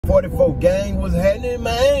Hemiwife44 gang, what's happening,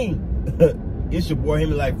 man? It's your boy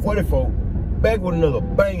Hemiwife44, back with another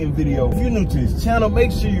banging video. If you're new to this channel,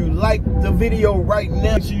 make sure you like the video right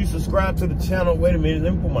now. Make sure you subscribe to the channel. Wait a minute,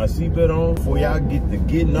 let me put my seatbelt on before y'all get to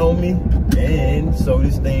getting on me, and so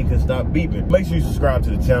this thing can stop beeping. Make sure you subscribe to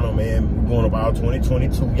the channel, man. We're going about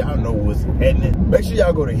 2022. Y'all know what's happening. Make sure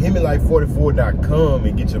y'all go to Hemiwife44.com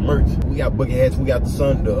and get your merch. We got bucket hats. We got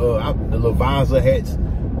the little visor hats.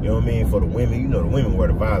 You know what I mean? For the women, you know the women wear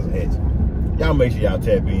the visor hats. Y'all make sure y'all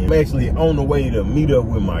tap in. I'm actually on the way to meet up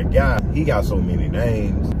with my guy. He got so many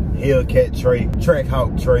names. Hellcat Trey,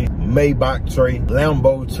 Trackhawk Trey, Maybach Trey,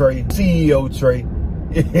 Lambo Trey, CEO Trey.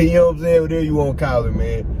 You know what I'm saying? Whatever you want to call him,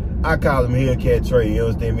 man. I call him Hellcat Trey, you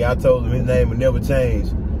understand me? I told him his name would never change.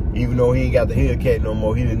 Even though he ain't got the Hellcat no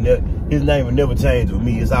more, his name would never change with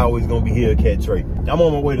me. It's always going to be Hellcat Trey. I'm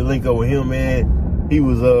on my way to link up with him, man. He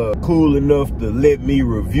was cool enough to let me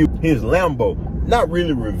review his Lambo. Not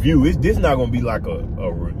really review. This not gonna be like a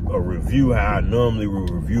review how I normally would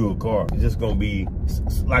review a car. It's just gonna be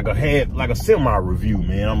like a semi review,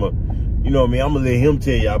 man. You know what I mean? I'm gonna let him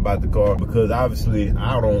tell y'all about the car because obviously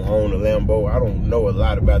I don't own a Lambo. I don't know a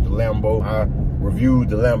lot about the Lambo. I reviewed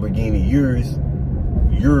the Lamborghini Huracan.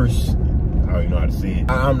 I don't even know how to say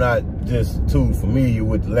it. I'm not just too familiar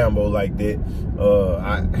with the Lambo like that.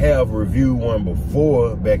 I have reviewed one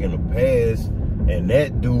before back in the past, and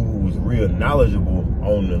that dude was real knowledgeable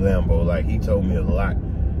on the Lambo. Like, he told me a lot.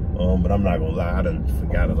 But I'm not gonna lie, I done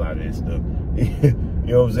forgot a lot of that stuff.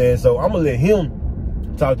 You know what I'm saying? So I'm gonna let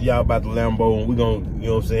him talk to y'all about the Lambo, and we're gonna, you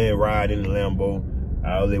know what I'm saying, ride in the Lambo.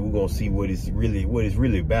 We're gonna see what it's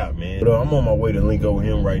really about, man. But I'm on my way to link over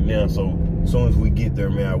him right now, so as soon as we get there,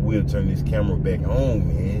 man, I will turn this camera back on,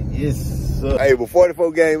 man. Yes, sir. Hey, but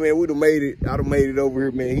 44 gang, man, we done made it. I done made it over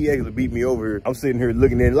here, man. He actually beat me over here. I'm sitting here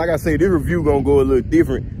looking at it. Like I said, this review gonna go a little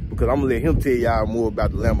different because I'm gonna let him tell y'all more about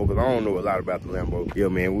the Lambo because I don't know a lot about the Lambo. Yeah,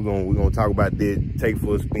 man, we're gonna talk about that, take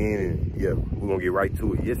for a spin, and yeah, we're gonna get right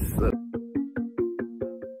to it. Yes, sir.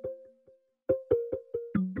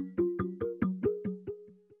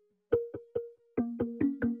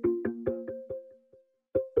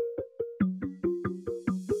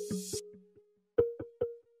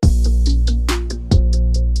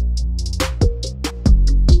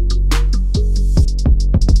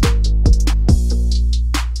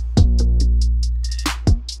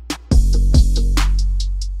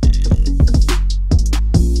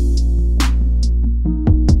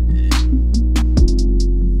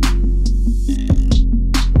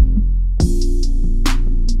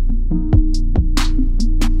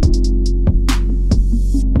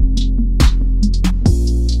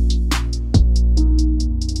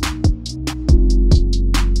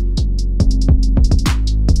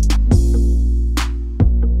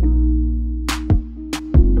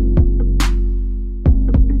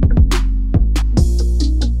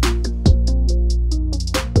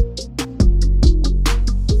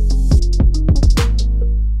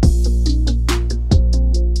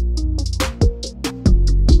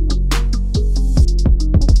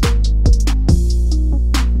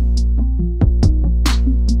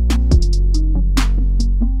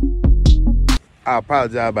 I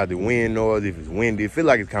apologize about the wind noise if it's windy. It feel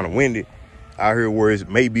like it's kind of windy out here where it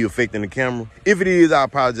may be affecting the camera. If it is, I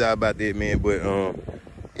apologize about that, man. But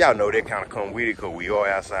y'all know that kind of come with it because we are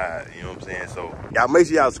outside, you know what I'm saying? So y'all make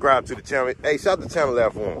sure y'all subscribe to the channel. Hey, shout the channel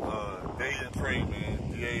out for him. Day and Trade,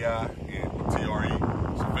 man. D-A-I and T-R-E.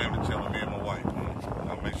 It's a family channel, me and my wife, man.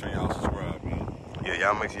 Y'all make sure y'all subscribe, man. Yeah,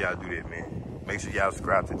 y'all make sure y'all do that, man. Make sure y'all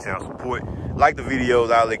subscribe to the channel, support, like the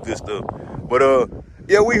videos, all that good stuff. But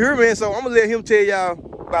yeah, we here, man, so I'm gonna let him tell y'all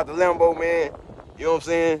about the Lambo, man. You know what I'm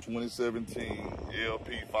saying? 2017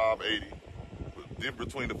 LP 580. The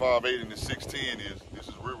difference between the 580 and the 610 is this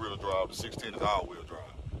is rear-wheel drive. The 610 is all-wheel drive.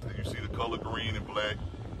 And you see the color green and black.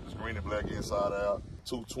 It's green and black inside out.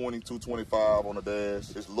 220, 225 on the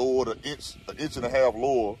dash. It's lowered an inch and a half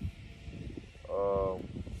lower.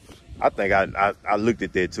 I think I looked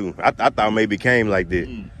at that too. I thought maybe it came like that.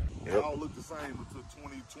 Yep. They all look the same until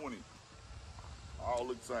 2020. All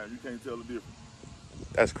look the same. You can't tell the difference.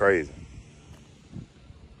 That's crazy.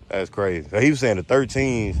 That's crazy. So he was saying the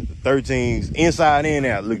 13s inside and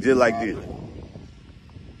out look just like this.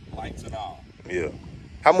 Lights and all. Yeah.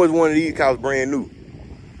 How much one of these cost brand new?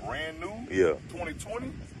 Brand new? Yeah.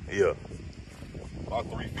 2020? Yeah. About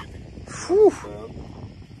 350. Whew.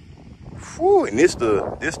 Whew. And this the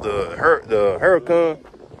Huracan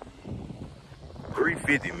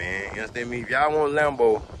 350, man. You understand me? If y'all want a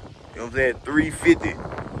Lambo, you know what I'm saying? 350.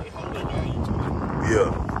 Yeah.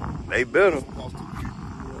 They better.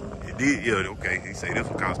 It did, yeah, okay. He said this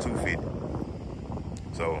one costs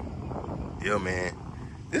 $250. So, yeah, man.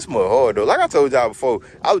 This mud hard though. Like I told y'all before,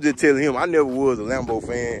 I was just telling him I never was a Lambo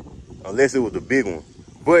fan unless it was the big one.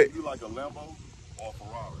 But you like a Lambo or a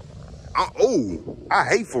Ferrari? I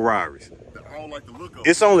hate Ferraris. I don't like the look of it.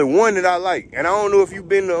 It's only one that I like, and I don't know if you've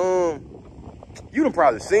been to you done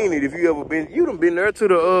probably seen it if you ever been. You done been there to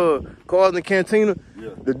the Cars in the Cantina. Yeah.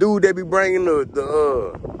 The dude that be bringing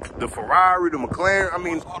the Ferrari, the McLaren. I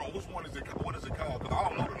mean, hold on, which one is it? What is it called? Because I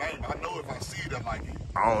don't know the name. I know if I see it, I like it.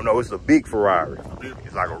 I don't know. It's a big Ferrari.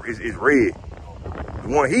 It's like it's red. The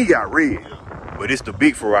one he got red, Yeah. but it's the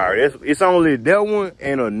big Ferrari. It's only that one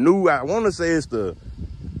and a new. I want to say it's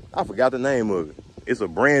I forgot the name of it. It's a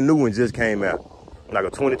brand new one just came out, like a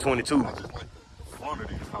 2022. I just like the front of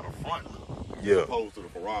these, how the front look. Yeah. As opposed to the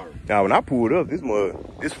Ferrari. Now when I pulled up, this mud.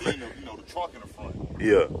 This. You know the truck in the front.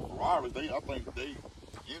 Yeah. Ferraris, I think they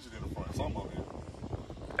engine in the front. Some of them.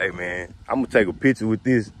 Hey man, I'm gonna take a picture with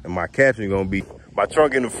this, and my caption gonna be my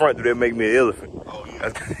trunk in the front. Do that make me an elephant? Oh yeah.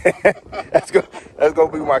 That's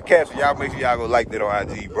gonna be my caption. Y'all make sure y'all go like that on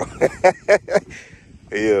IG, bro.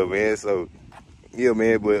 Yeah, man. So, yeah,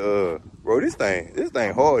 man. But bro, this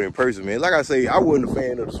thing hard in person, man. Like I say, I wasn't a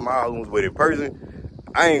fan of the small ones, but in person,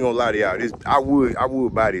 I ain't gonna lie to y'all. I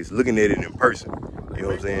would buy this. Looking at it in person, you know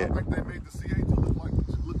what I'm saying? I think they made the C8 to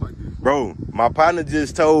look like this. Bro, my partner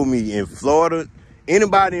just told me in Florida.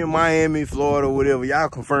 Anybody in Miami, Florida, whatever, y'all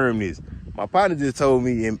confirm this. My partner just told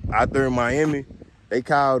me out there in Miami, they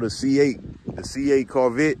call the C8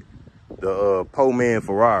 Corvette, the Po Man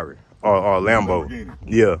Ferrari or Lambo.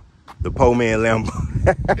 Yeah, the Po Man Lambo.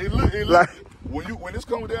 it look like, when it's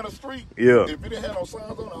coming down the street. Yeah. If it didn't have no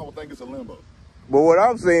signs on it, I would think it's a Lambo. But what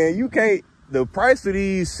I'm saying, you can't. The price of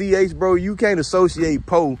these C8s, bro, you can't associate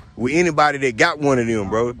Po with anybody that got one of them,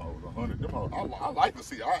 bro. I like to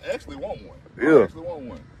see. I actually want one. Yeah. I actually want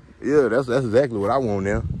one. Yeah, that's exactly what I want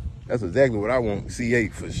now. That's exactly what I want.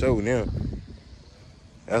 C8 for sure now.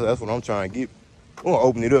 That's what I'm trying to get. I'm gonna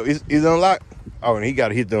open it up. Is it unlocked? Oh, and he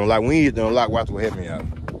gotta hit the unlock. When he hit the unlock, watch what happens, y'all.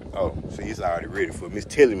 Oh, see, it's already ready for me.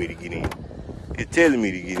 It's telling me to get in. It's telling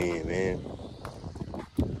me to get in, man.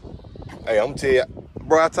 Hey, I'm gonna tell you,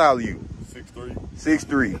 bro, how tall are you? 6'3".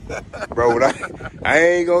 6'3". Bro, when I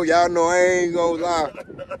ain't gonna, y'all know I ain't gonna lie.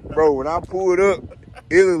 Bro, when I pulled up,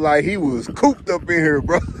 it was like he was cooped up in here,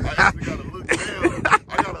 bro. I actually gotta look down.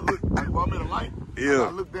 I gotta look. Like, if I'm in a light, Yeah. I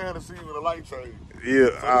gotta look down and see when the light change. Yeah,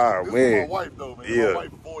 So this man. is my wife though, man. Yeah. My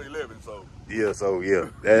wife 4'11", so. Yeah, so yeah,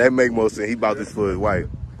 that make more sense. He bought this for his wife.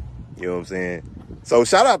 You know what I'm saying? So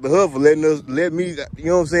shout out to her for let me, you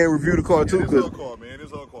know what I'm saying, review the car too. Yeah, it's her car, man.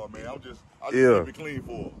 It's her car, man. I just keep it clean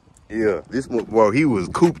for her. Yeah, well, he was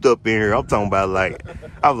cooped up in here. I'm talking about like,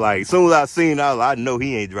 I'm like, as soon as I seen it, I know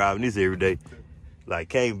he ain't driving this every day. Like,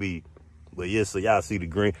 can't be. But yeah, so y'all see the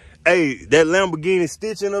green. Hey, that Lamborghini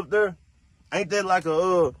stitching up there, ain't that like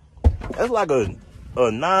that's like a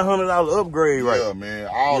 $900 upgrade, right? Yeah,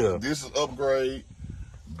 man. This is upgrade.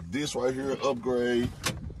 This right here, upgrade.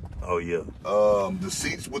 Oh yeah. The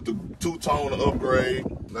seats with the two-tone upgrade.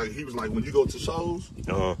 Like he was like, when you go to shows,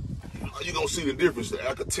 you gonna see the difference. The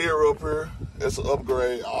Alcantara up here, that's an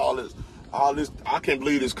upgrade. All this. I can't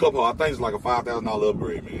believe this cup hole. I think it's like a $5,000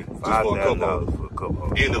 upgrade, man. $5,000 for a cup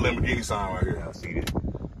hole. And the Lamborghini sign right here. Yeah, I see this.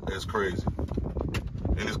 That's crazy.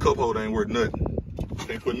 And this cup holder ain't worth nothing.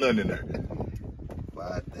 Can't put nothing in there.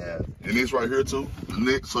 5,000. And this right here too,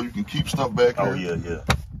 Nick, so you can keep stuff back here. Oh yeah. Yeah,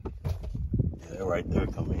 that right there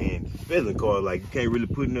coming in. Especially car, like you can't really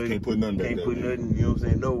put nothing. Can't put nothing back Can't there, put man. nothing. You know what I'm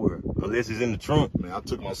saying? Nowhere, unless it's in the trunk. Man, I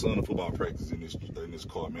took my son to football practice in this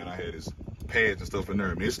car, man. I had his pads and stuff in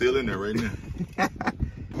there, man. It's still in there right now.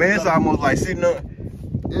 Man, it's almost like sitting up.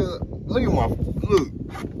 Yeah, look at look,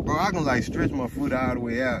 bro. I can like stretch my foot all the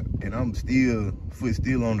way out, and I'm foot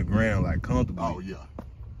still on the ground, like comfortably. Oh yeah,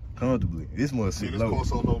 comfortably. This must sit this low. car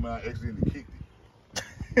so low, man. I accidentally kicked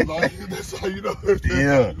it. Like, that's how you know.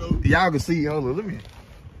 Yeah, y'all can see. Hold on,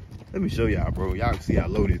 let me show y'all, bro. Y'all can see how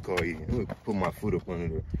low this car is. Let me put my foot up under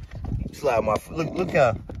there. Slide my foot. Look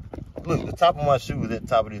how. Look, the top of my shoe is at the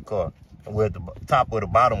top of this car. And we're at the top or the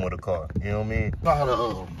bottom of the car. You know what I mean? Know how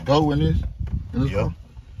to go in this car?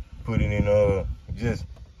 Put it in, just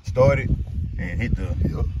start it and hit the.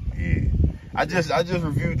 Yep. Yeah. I just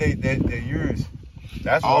reviewed that yours.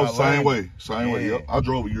 That's all why same way. Yep. I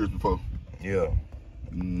drove it years before. Yeah.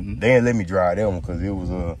 They didn't let me drive that one because it was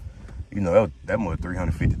you know, that was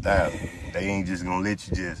 $350,000. They ain't just gonna let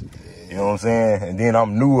you just, you know what I'm saying? And then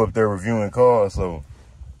I'm new up there reviewing cars, so.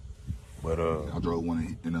 But I drove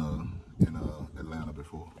one in Atlanta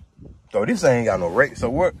before. So this ain't got no rake. So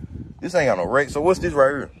what? This ain't got no rake. So what's this right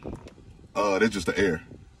here? That's just the air.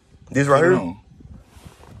 This right here?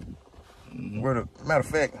 Mm-hmm. Matter of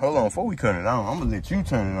fact, hold on, before we cut it on, I'm gonna let you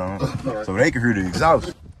turn it on so they can hear the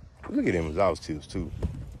exhaust. Look at them exhaust tips too.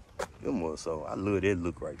 Them was so. I love that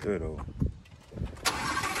look right there though.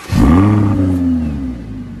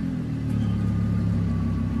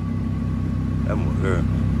 That one there.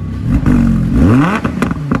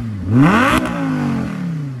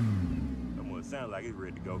 That one sounds like it's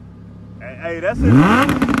ready to go. Hey, that's it.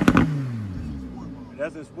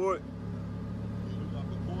 That's in sport.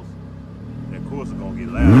 That Corsa gonna get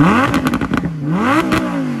loud.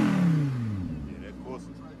 Yeah, that Corsa.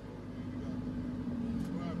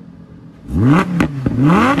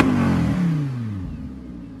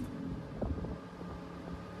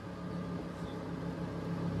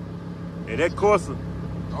 Hey, that Corsa.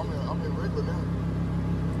 I'm in regular now.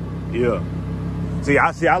 Yeah. See,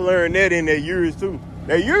 I learned that in that Urus too.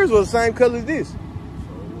 That Urus was the same color as this. So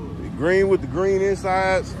The green with the green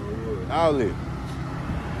insides. All that.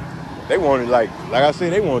 They wanted like I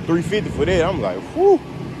said, they wanted $350 for that. I'm like, whew.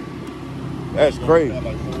 That's crazy.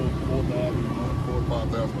 Like 4,000 a month, 4 or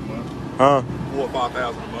 5,000 a month. Huh? 4 or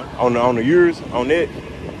 5,000 a month. On the Urus, on that.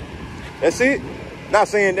 That's it. Not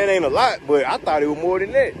saying that ain't a lot, but I thought it was more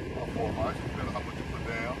than that. About 4 or 5, depending on how much you put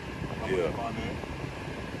down. How much you finance.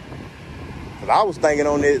 Cause I was thinking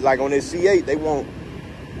on that, like on that C8, they want,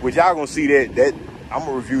 which y'all gonna see that I'm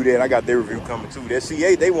gonna review that. I got their review coming too. That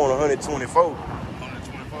C8, they want 124.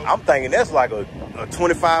 124. I'm thinking that's like a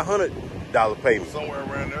 $2,500 payment. Somewhere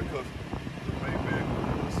around there, cause the Maybach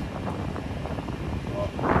was,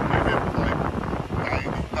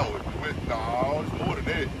 no, it's more than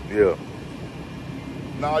that. Yeah.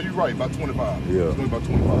 Nah, you're right, about 25. Yeah. It's only about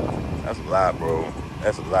 25. That's a lot, bro.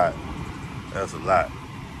 That's a lot. That's a lot.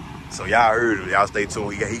 So y'all heard it. Y'all stay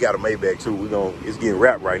tuned. He got a Maybach too. It's getting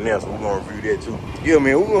wrapped right now, so we're gonna review that too. Yeah,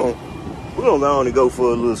 man, we're gonna go on and go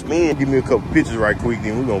for a little spin. Give me a couple pictures right quick,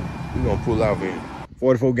 then we're gonna pull out in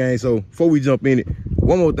 44 gang. So before we jump in it,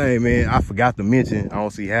 one more thing, man, I forgot to mention. I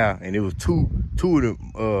don't see how, and it was two of the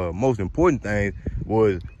most important things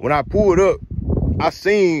was when I pulled up, I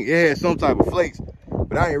seen it had some type of flakes,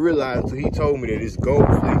 but I didn't realize until he told me that it's gold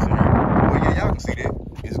flakes in here. Well, yeah, y'all can see that.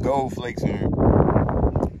 It's gold flakes in here. You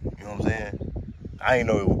know what I'm saying? I ain't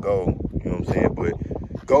know it was gold. You know what I'm saying?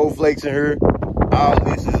 But gold flakes in here. All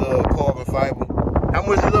this is carbon fiber. How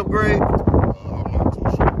much is upgrade? I'm not too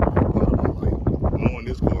sure. Knowing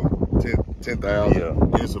this car, 10,000. Yeah.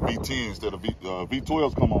 It's a V10 instead of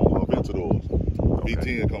V12s come on Ventadors. Okay.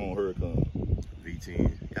 V10 come on Huracan.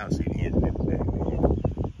 V10. Y'all see the engine in the back, man.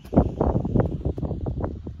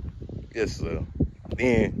 Yes, sir.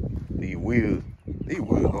 Then these wheels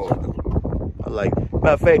hard though. I like.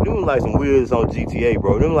 Matter of fact, them like some wheels on GTA,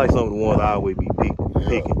 bro. Them like some of the ones I always be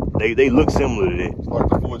picking. They look similar to that. It's like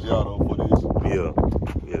the Forgiato for this.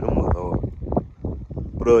 Yeah, them ones hard.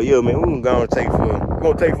 But yeah, man, we're gonna take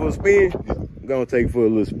for a spin. Yeah. We're gonna take for a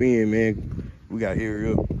little spin, man. We got to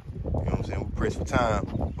hurry up. You know what I'm saying? We pressed for time,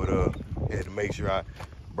 but I had to make sure I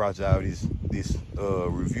brought y'all this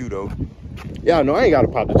review though. Y'all know I ain't gotta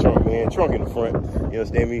pop the trunk, man. Trunk in the front. You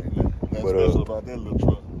understand me? That's special about that little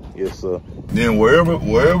truck. Yes, sir. Then wherever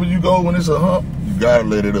you go when it's a hump, you gotta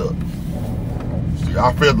let it up. See,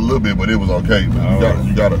 I felt a little bit, but it was okay. But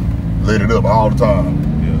you gotta let it up all the time.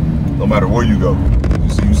 Yeah. No matter where you go.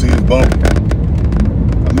 You see it's bumping.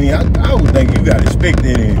 I mean, I would think you gotta expect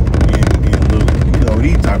that in little,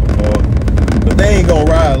 these type of cars. But they ain't gonna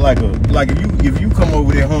ride like if you come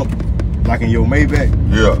over that hump like in your Maybach.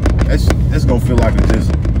 Yeah. That's gonna feel like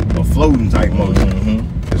just a floating type motion. Mm-hmm.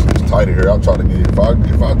 It's tighter here. I'll try to get if I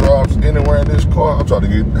drive anywhere in this car, I'll try to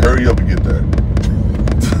hurry up and get there.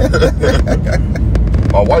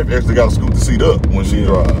 My wife actually got to scoot the seat up when she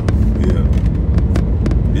drives. Yeah.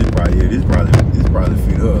 This probably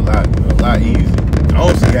fit her a lot easier. I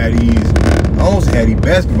don't see how these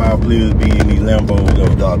basketball players be in these Lambos though.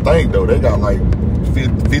 You gotta think though, they got like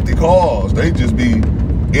 50 cars. They just be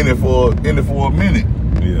in it for a minute.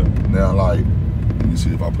 Yeah. Now let me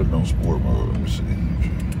see if I put it on sport mode. Let me see.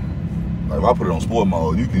 Like if I put it on sport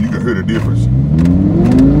mode, you can hear the difference.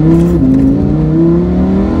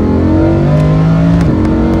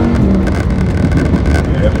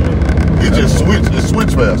 Yeah, it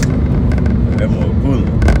switch faster. That more pulling.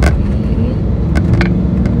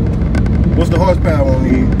 What's the horsepower on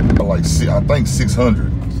these? Like I think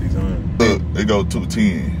 600. 600. They go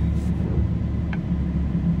 210.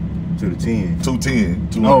 To the 10. 210.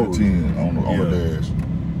 210 on the dash.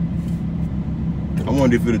 I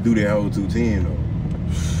wonder if it'll do that whole 210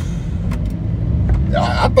 though.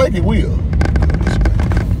 I think it will.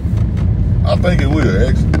 I think it will,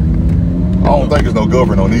 actually. I don't think it's no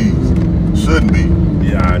government on these. Shouldn't be.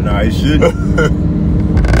 Yeah, nah, it shouldn't.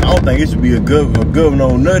 I don't think it should be a government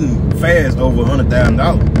on nothing fast over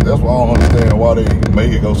 $100,000. That's why I don't understand why they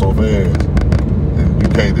make it go so fast. And you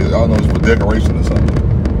can't. I don't know, it's for decoration or something.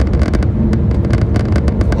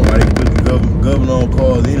 Why they put the governor on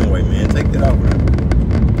cars anyway, man? Take that off, man.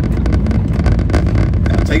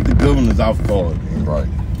 Take the governors off cars, man. Right.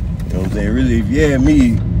 You know what I'm saying? Really, if you had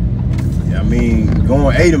me, I mean,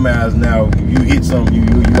 going 80 miles an hour, if you hit something,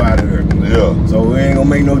 you out of there. Yeah. So it ain't gonna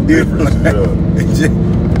make no difference. Yeah.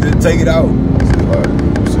 just take it out.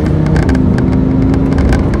 It's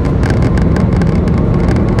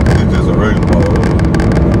just a regular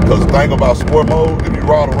mode. Because the thing about sport mode, if you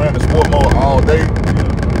ride around in sport mode all day,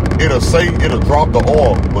 it'll drop the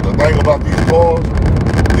oil. But the thing about these cars,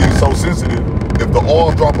 they're so sensitive. If the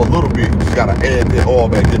oil drop a little bit, you just gotta add that oil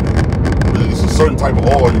back in there. It's a certain type of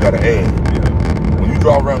oil you gotta add. Yeah. When you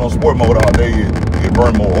drive around on sport mode all day, it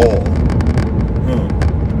burn more oil.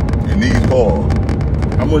 In these cars.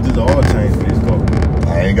 How much is the oil change for this car?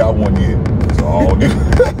 I ain't got one yet. So I don't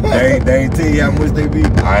they ain't tell you how much they be.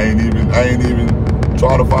 I ain't even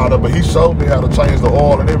try to find out, but he showed me how to change the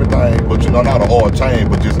oil and everything. But you know, not an oil change,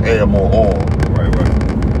 but just add more oil. Right.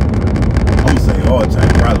 I'm gonna say oil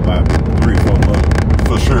change probably about 3-4 months.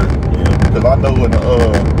 For sure. Yeah. Because I know in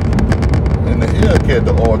the Hellcat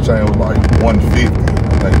the oil change was like 150.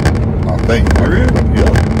 I think. Oh, really?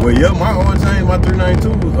 Yeah. Well, yeah, my oil change, my 392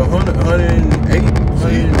 was 100, 108,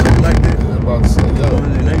 something like that. Yeah, about to say, yeah.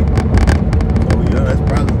 108. Oh yeah, that's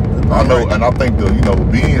probably. I know, right. And I think the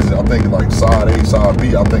Benz, I think it's like side A, side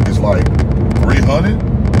B. I think it's like 300.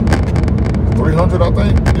 300, I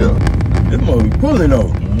think. Yeah. This mode be pulling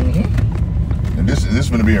though. And this is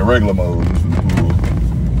gonna be in regular mode. This is cool.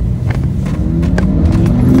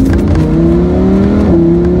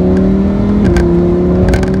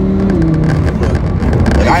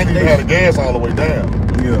 And I ain't even had the gas all the way down.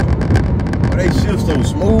 Yeah. But they shift so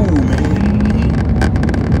smooth, man.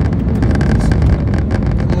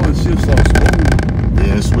 Shift so smooth.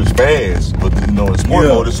 Yeah, it switch fast, but you know in sport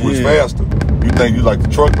mode it switch faster. You think you like the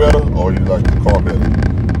truck better or you like the car better?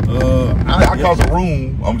 Not cause of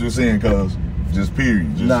room. I'm just saying cause just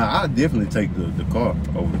period. Nah, I definitely take the car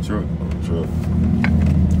over the truck.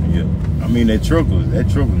 Yeah. I mean that truck was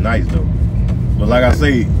nice though. But like I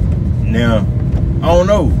say, now I don't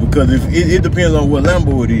know because if it depends on what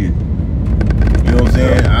Lambo it is. You know what I'm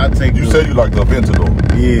saying? I take. You said you like the Aventador.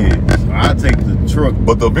 Yeah, so I take the truck.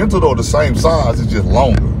 But the Aventador the same size, it's just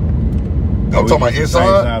longer. I'm talking about inside.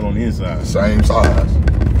 Same size on the inside. Same size.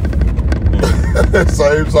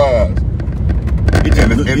 Same size.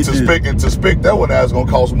 And to spec that one is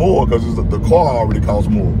gonna cost more because the car already costs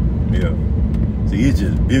more. Yeah. See, it's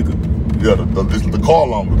just bigger. Yeah, the car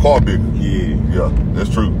longer, the car bigger. Yeah. Yeah, that's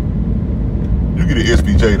true. You get an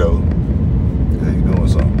SVJ though. Yeah, you doing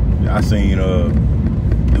something. I seen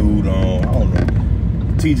dude on, I don't know,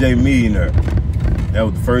 TJ Millionaire. That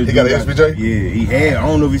was the first. He got an SVJ? Yeah, he had. I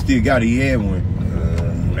don't know if he still got it. He had one.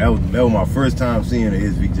 That was my first time seeing an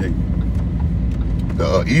SVJ.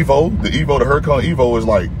 The Evo, the Huracan Evo is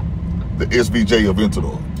like the SVJ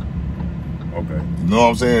Aventador. Okay. You know what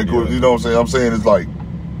I'm saying? Yeah. You know what I'm saying? I'm saying it's like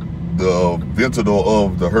the Aventador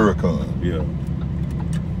of the Huracan. Yeah.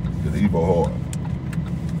 The Evo hard.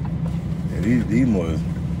 Yeah, these motors.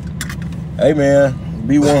 Hey man,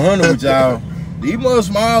 be 100 with y'all. These must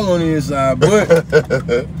smile on the inside, but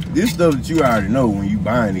this stuff that you already know when you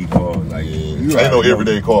buying these cars. Like, you ain't no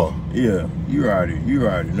everyday car. Yeah, you already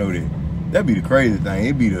know that. That'd be the crazy thing.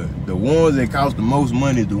 It'd be the ones that cost the most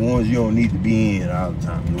money is the ones you don't need to be in all the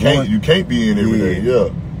time. You can't be in every day, yeah.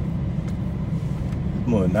 It's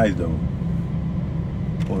more nice though.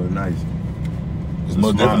 More nice. It's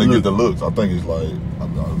more definitely get the looks. I think it's like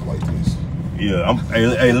this. Yeah,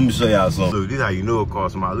 hey, let me show y'all something. Look, this is how you know a car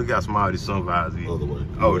small. Look how small this sun visor is. Other way.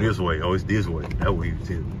 Oh, this way. Oh, it's this way. That way you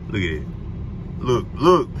tell. Look at it.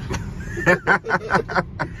 Look.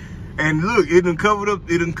 And look, it done covered up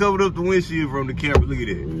the windshield from the camera. Look at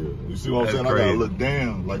that. Yeah. You see what I'm saying? Crazy. I gotta look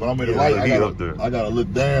down. Like when I'm in the light, I gotta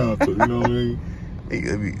look down to, you know what I mean?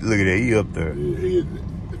 Look at that, he up there. Yeah,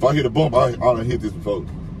 if I hit a bump, I done hit this before.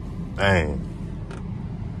 Dang.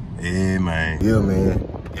 Yeah, man. Yeah, man.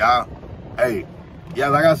 Y'all. Hey, yeah,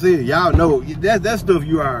 like I said, y'all know that stuff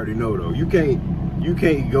you already know though. You can't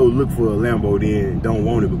go look for a Lambo then don't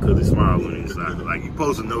want it because it's small on the inside. Like you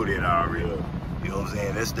supposed to know that already. You know what I'm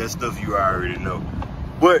saying? That's stuff you already know.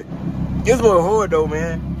 But it's more hard though,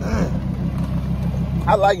 man.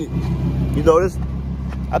 I like it. You know this.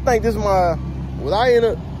 I think this is my. Was I in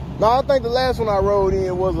a? No, I think the last one I rode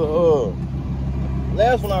in was a.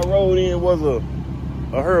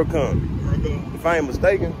 Huracan. If I ain't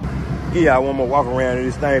mistaken. Yeah, I want to walk around in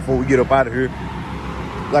this thing before we get up out of here.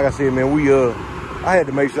 Like I said, man, I had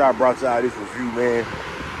to make sure I brought y'all this review, man.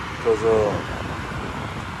 Cause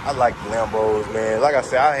I like the Lambos, man. Like I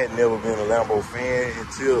said, I had never been a Lambo fan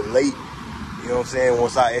until late. You know what I'm saying?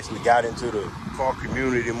 Once I actually got into the car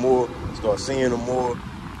community more, start seeing them more,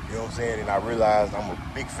 you know what I'm saying? And I realized I'm a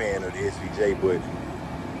big fan of the SVJ, but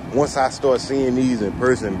once I start seeing these in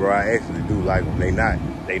person, bro, I actually do like them.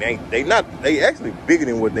 They actually bigger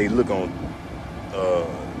than what they look on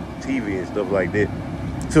TV and stuff like that.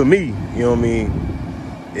 To me, you know what I mean?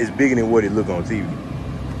 It's bigger than what it look on TV.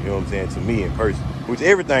 You know what I'm saying? To me in person. Which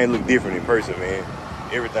everything look different in person, man.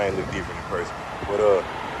 Everything look different in person. But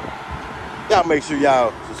y'all make sure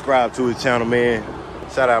y'all subscribe to his channel, man.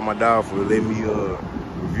 Shout out my dog for letting me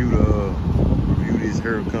review this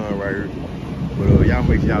Huracan right here. But y'all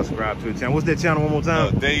make sure y'all subscribe to the channel. What's that channel one more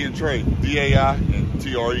time? Day and Trey, D-A-I and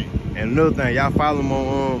T-R-E. And another thing, y'all follow him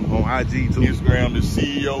on IG too. Instagram is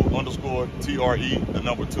CEO_TRE, the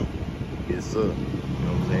number 2. Yes, sir. You know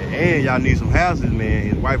what I'm saying? And y'all need some houses, man.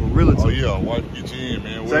 His wife a realtor. Oh yeah, wife get you in,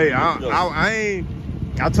 man. Say, I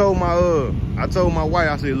told my wife,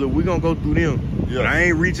 I said, look, we're gonna go through them. Yeah. But I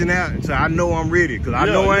ain't reaching out until I know I'm ready. Cause I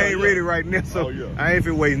know I ain't ready right now. So I ain't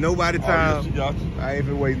finna waste nobody time. She got you. I ain't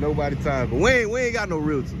finna waste nobody time. But we ain't got no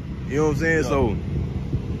realtor. You know what I'm saying? Yeah. So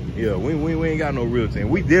yeah, we ain't got no realtor. And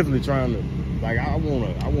we definitely trying to, like, I want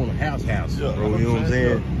a house, bro. You know what I'm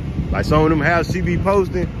saying? Yeah. Like some of them houses she be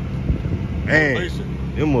posting, man,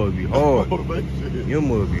 them must be hard. Them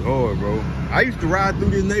must be hard, bro. I used to ride through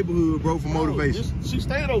this neighborhood, bro, for motivation. She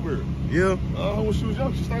stayed over here. Yeah. When she was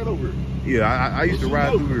young, she stayed over here. Yeah, I used to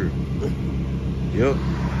ride through here. Yep.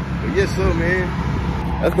 But yes, sir, man.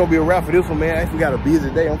 That's gonna be a wrap for this one, man. I actually got a busy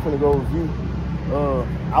day. I'm finna go review.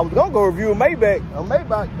 I was gonna go review a Maybach.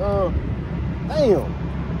 Damn.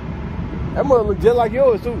 That mother look just like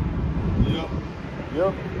yours too. Yep.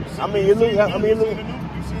 Yep. You seen how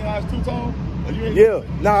it's two-tone? Yeah.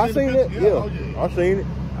 Nah, I seen it. Yeah. Oh, yeah.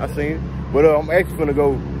 I seen it. But I'm actually gonna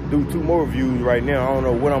go do 2 more reviews right now. I don't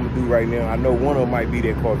know what I'm gonna do right now. I know one of them might be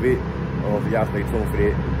that Corvette. So y'all stay tuned for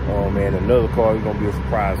that. Man, another car is gonna be a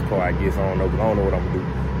surprise car, I guess. I don't know what I'm gonna do.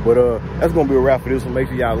 But that's gonna be a wrap for this one. Make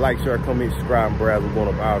sure y'all like, share, comment, subscribe, and browse. We're going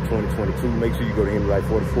up our 2022. Make sure you go to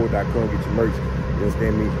Hifonics44.com, get your merch. You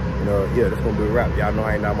understand me? And yeah, that's gonna be a wrap. Y'all know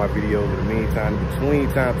I ain't out my videos. In the meantime, in between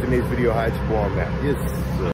time to this video, how it's your boy, I'm out. Yes, sir.